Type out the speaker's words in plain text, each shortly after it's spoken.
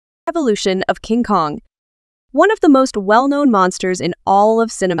evolution of King Kong. One of the most well-known monsters in all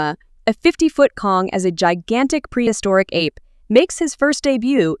of cinema, a 50-foot Kong as a gigantic prehistoric ape, makes his first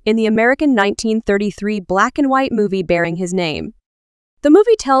debut in the American 1933 black-and-white movie bearing his name. The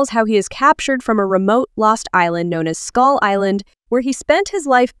movie tells how he is captured from a remote, lost island known as Skull Island, where he spent his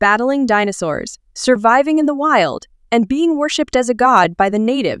life battling dinosaurs, surviving in the wild, and being worshipped as a god by the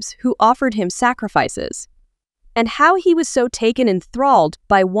natives who offered him sacrifices. And how he was so taken enthralled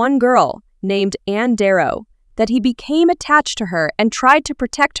by one girl, named Anne Darrow, that he became attached to her and tried to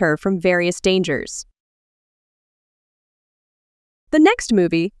protect her from various dangers. The next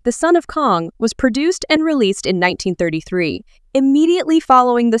movie, The Son of Kong, was produced and released in 1933, immediately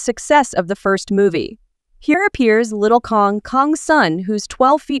following the success of the first movie. Here appears little Kong, Kong's son, who's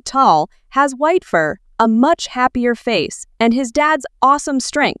 12 feet tall, has white fur, a much happier face, and his dad's awesome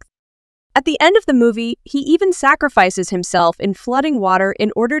strength. At the end of the movie, he even sacrifices himself in flooding water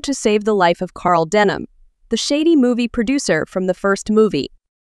in order to save the life of Carl Denham, the shady movie producer from the first movie.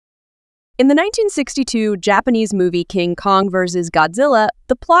 In the 1962 Japanese movie King Kong vs. Godzilla,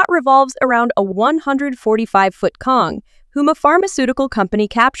 the plot revolves around a 145-foot Kong, whom a pharmaceutical company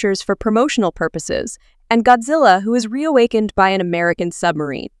captures for promotional purposes, and Godzilla, who is reawakened by an American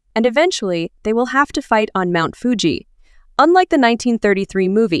submarine, and eventually they will have to fight on Mount Fuji. Unlike the 1933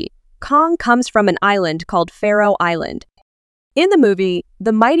 movie, Kong comes from an island called Faroe Island. In the movie,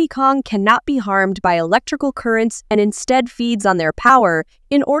 the mighty Kong cannot be harmed by electrical currents and instead feeds on their power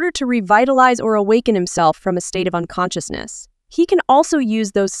in order to revitalize or awaken himself from a state of unconsciousness. He can also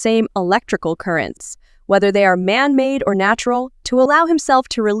use those same electrical currents, whether they are man-made or natural, to allow himself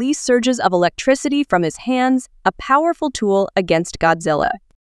to release surges of electricity from his hands, a powerful tool against Godzilla.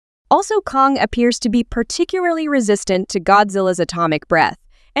 Also, Kong appears to be particularly resistant to Godzilla's atomic breath,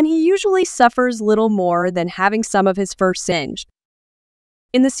 and he usually suffers little more than having some of his fur singed.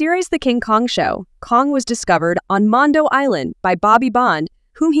 In the series The King Kong Show, Kong was discovered on Mondo Island by Bobby Bond,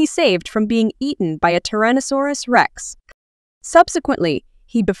 whom he saved from being eaten by a Tyrannosaurus Rex. Subsequently,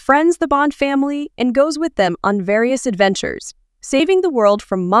 he befriends the Bond family and goes with them on various adventures, saving the world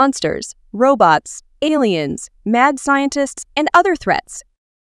from monsters, robots, aliens, mad scientists, and other threats.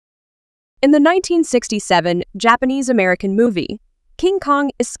 In the 1967 Japanese-American movie, King Kong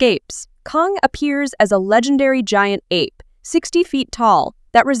escapes. Kong appears as a legendary giant ape, 60 feet tall,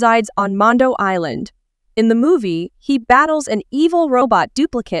 that resides on Mondo Island. In the movie, he battles an evil robot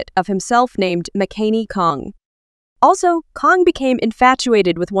duplicate of himself named McCaney Kong. Also, Kong became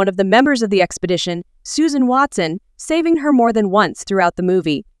infatuated with one of the members of the expedition, Susan Watson, saving her more than once throughout the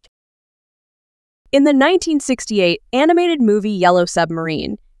movie. In the 1968 animated movie Yellow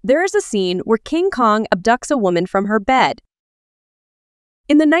Submarine, there is a scene where King Kong abducts a woman from her bed.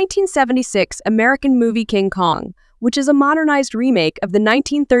 In the 1976 American movie King Kong, which is a modernized remake of the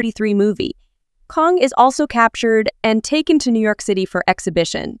 1933 movie, Kong is also captured and taken to New York City for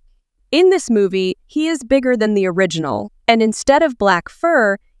exhibition. In this movie, he is bigger than the original, and instead of black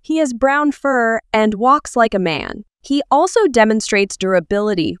fur, he has brown fur and walks like a man. He also demonstrates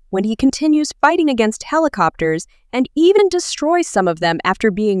durability when he continues fighting against helicopters and even destroys some of them after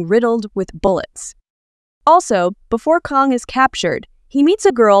being riddled with bullets. Also, before Kong is captured, he meets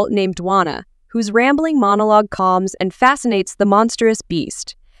a girl named Dwana, whose rambling monologue calms and fascinates the monstrous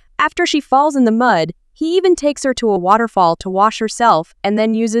beast. After she falls in the mud, he even takes her to a waterfall to wash herself and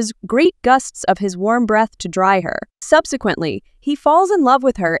then uses great gusts of his warm breath to dry her. Subsequently, he falls in love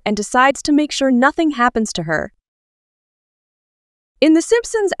with her and decides to make sure nothing happens to her. In the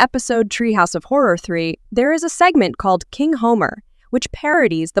Simpsons episode Treehouse of Horror 3, there is a segment called King Homer, which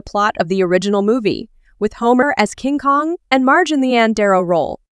parodies the plot of the original movie, with Homer as King Kong and Marge in the Anne Darrow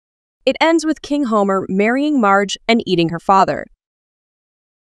role. It ends with King Homer marrying Marge and eating her father.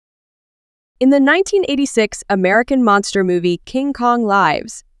 In the 1986 American monster movie King Kong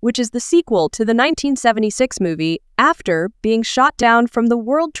Lives, which is the sequel to the 1976 movie, after being shot down from the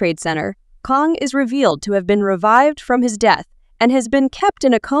World Trade Center, Kong is revealed to have been revived from his death and has been kept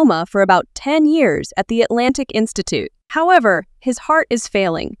in a coma for about 10 years at the Atlantic Institute. However, his heart is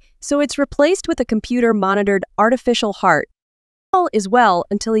failing, so it's replaced with a computer-monitored artificial heart. All is well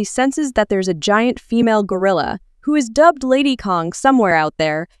until he senses that there's a giant female gorilla, who is dubbed Lady Kong somewhere out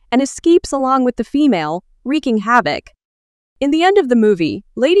there, and escapes along with the female, wreaking havoc. In the end of the movie,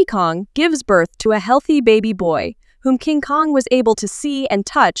 Lady Kong gives birth to a healthy baby boy, whom King Kong was able to see and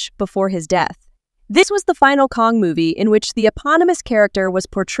touch before his death. This was the final Kong movie in which the eponymous character was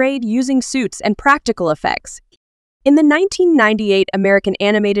portrayed using suits and practical effects. In the 1998 American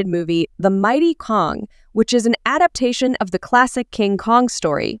animated movie The Mighty Kong, which is an adaptation of the classic King Kong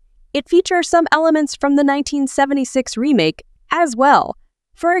story, it features some elements from the 1976 remake as well.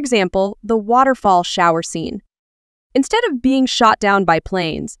 For example, the waterfall shower scene. Instead of being shot down by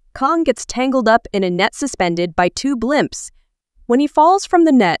planes, Kong gets tangled up in a net suspended by two blimps. When he falls from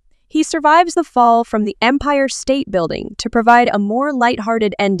the net, he survives the fall from the Empire State Building to provide a more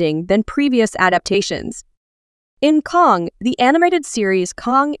lighthearted ending than previous adaptations. In Kong, the animated series,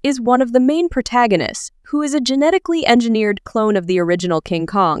 Kong is one of the main protagonists, who is a genetically engineered clone of the original King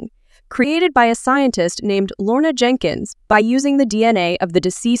Kong, created by a scientist named Lorna Jenkins by using the DNA of the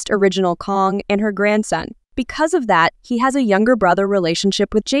deceased original Kong and her grandson. Because of that, he has a younger brother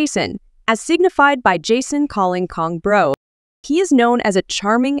relationship with Jason, as signified by Jason calling Kong bro. He is known as a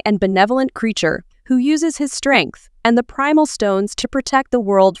charming and benevolent creature who uses his strength and the primal stones to protect the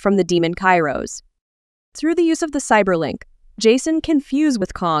world from the demon Kairos. Through the use of the cyberlink, Jason can fuse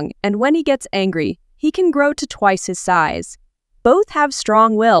with Kong, and when he gets angry, he can grow to twice his size. Both have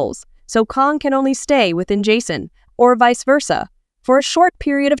strong wills, so Kong can only stay within Jason, or vice versa, for a short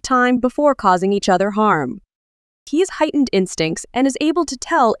period of time before causing each other harm. He has heightened instincts and is able to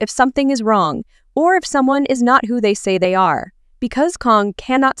tell if something is wrong or if someone is not who they say they are. Because Kong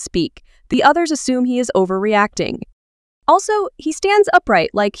cannot speak, the others assume he is overreacting. Also, he stands upright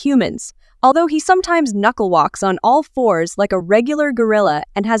like humans, although he sometimes knuckle walks on all fours like a regular gorilla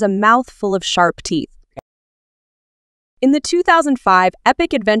and has a mouth full of sharp teeth. In the 2005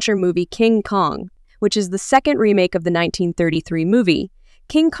 epic adventure movie King Kong, which is the second remake of the 1933 movie,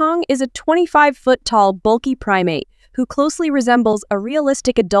 King Kong is a 25-foot-tall, bulky primate who closely resembles a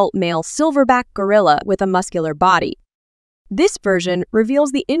realistic adult male silverback gorilla with a muscular body. This version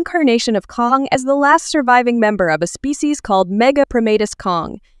reveals the incarnation of Kong as the last surviving member of a species called Megaprimatus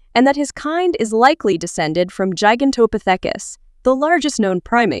Kong, and that his kind is likely descended from Gigantopithecus, the largest known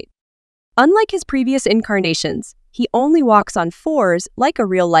primate. Unlike his previous incarnations, he only walks on fours like a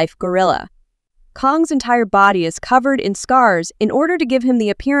real-life gorilla. Kong's entire body is covered in scars in order to give him the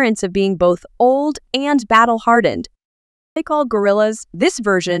appearance of being both old and battle-hardened. They call gorillas, this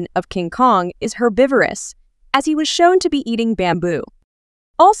version of King Kong is herbivorous, as he was shown to be eating bamboo.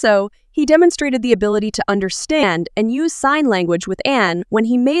 Also, he demonstrated the ability to understand and use sign language with Anne when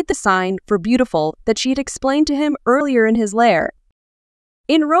he made the sign for beautiful that she had explained to him earlier in his lair.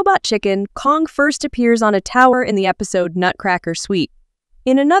 In Robot Chicken, Kong first appears on a tower in the episode Nutcracker Suite.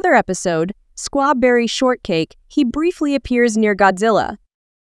 In another episode, Squawberry Shortcake, he briefly appears near Godzilla.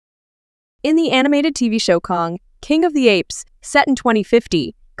 In the animated TV show Kong, King of the Apes, set in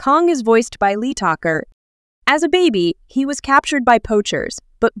 2050, Kong is voiced by Lee Tucker. As a baby, he was captured by poachers,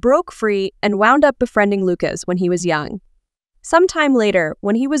 but broke free and wound up befriending Lucas when he was young. Sometime later,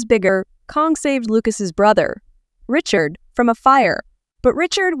 when he was bigger, Kong saved Lucas's brother, Richard, from a fire. But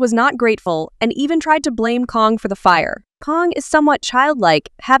Richard was not grateful and even tried to blame Kong for the fire. Kong is somewhat childlike,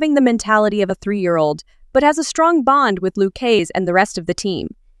 having the mentality of a 3-year-old, but has a strong bond with Luke Hayes and the rest of the team.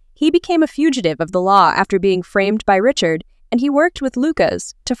 He became a fugitive of the law after being framed by Richard, and he worked with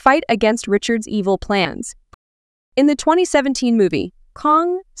Lucas to fight against Richard's evil plans. In the 2017 movie,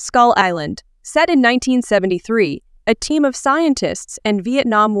 Kong, Skull Island, set in 1973, a team of scientists and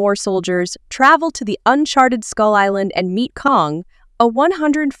Vietnam War soldiers travel to the uncharted Skull Island and meet Kong, a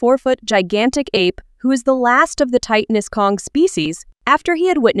 104-foot gigantic ape who is the last of the Titanous Kong species after he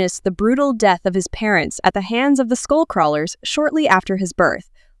had witnessed the brutal death of his parents at the hands of the Skullcrawlers shortly after his birth,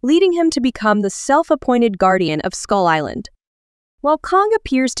 leading him to become the self-appointed guardian of Skull Island. While Kong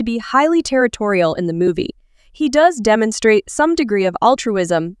appears to be highly territorial in the movie, he does demonstrate some degree of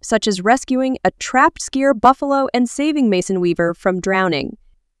altruism, such as rescuing a trapped skier buffalo and saving Mason Weaver from drowning.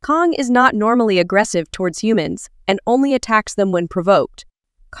 Kong is not normally aggressive towards humans and only attacks them when provoked.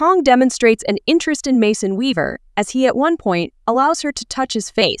 Kong demonstrates an interest in Mason Weaver, as he at one point allows her to touch his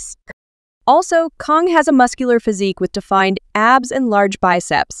face. Also, Kong has a muscular physique with defined abs and large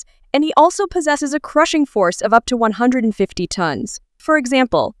biceps, and he also possesses a crushing force of up to 150 tons. For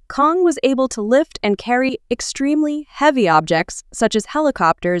example, Kong was able to lift and carry extremely heavy objects, such as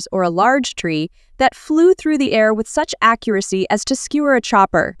helicopters or a large tree, that flew through the air with such accuracy as to skewer a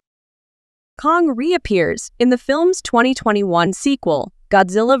chopper. Kong reappears in the film's 2021 sequel,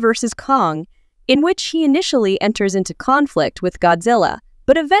 Godzilla vs. Kong, in which he initially enters into conflict with Godzilla,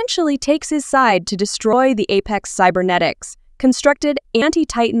 but eventually takes his side to destroy the Apex Cybernetics, constructed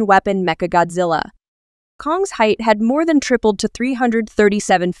anti-Titan weapon Mechagodzilla. Kong's height had more than tripled to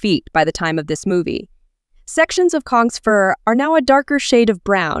 337 feet by the time of this movie. Sections of Kong's fur are now a darker shade of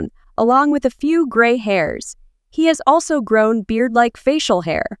brown, along with a few gray hairs. He has also grown beard-like facial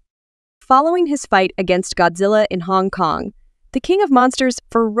hair. Following his fight against Godzilla in Hong Kong, the King of Monsters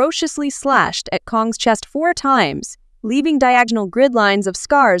ferociously slashed at Kong's chest 4 times. leaving diagonal grid lines of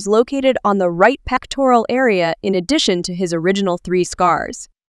scars located on the right pectoral area in addition to his original 3 scars.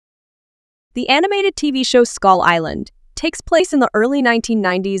 The animated TV show Skull Island takes place in the early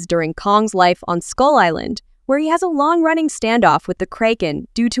 1990s during Kong's life on Skull Island, where he has a long-running standoff with the Kraken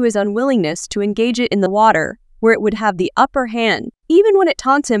due to his unwillingness to engage it in the water, where it would have the upper hand, even when it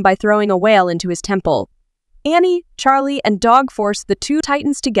taunts him by throwing a whale into his temple. Annie, Charlie, and Dog force the 2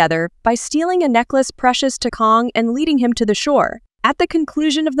 titans together by stealing a necklace precious to Kong and leading him to the shore. At the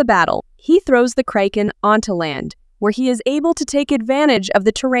conclusion of the battle, he throws the Kraken onto land, where he is able to take advantage of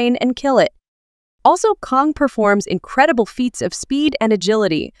the terrain and kill it. Also, Kong performs incredible feats of speed and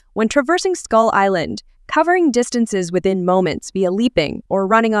agility when traversing Skull Island, covering distances within moments via leaping or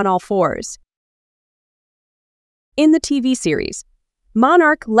running on all 4s. In the TV series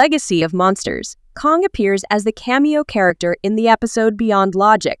Monarch: Legacy of Monsters, Kong appears as the cameo character in the episode Beyond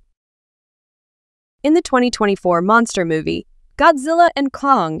Logic. In the 2024 monster movie Godzilla and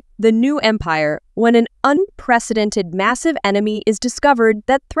Kong: The New Empire, when an unprecedented massive enemy is discovered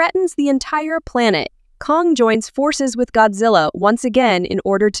that threatens the entire planet, Kong joins forces with Godzilla once again in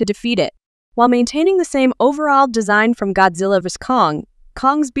order to defeat it. While maintaining the same overall design from Godzilla vs. Kong,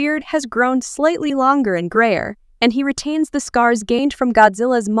 Kong's beard has grown slightly longer and grayer, and he retains the scars gained from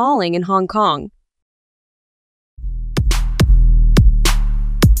Godzilla's mauling in Hong Kong.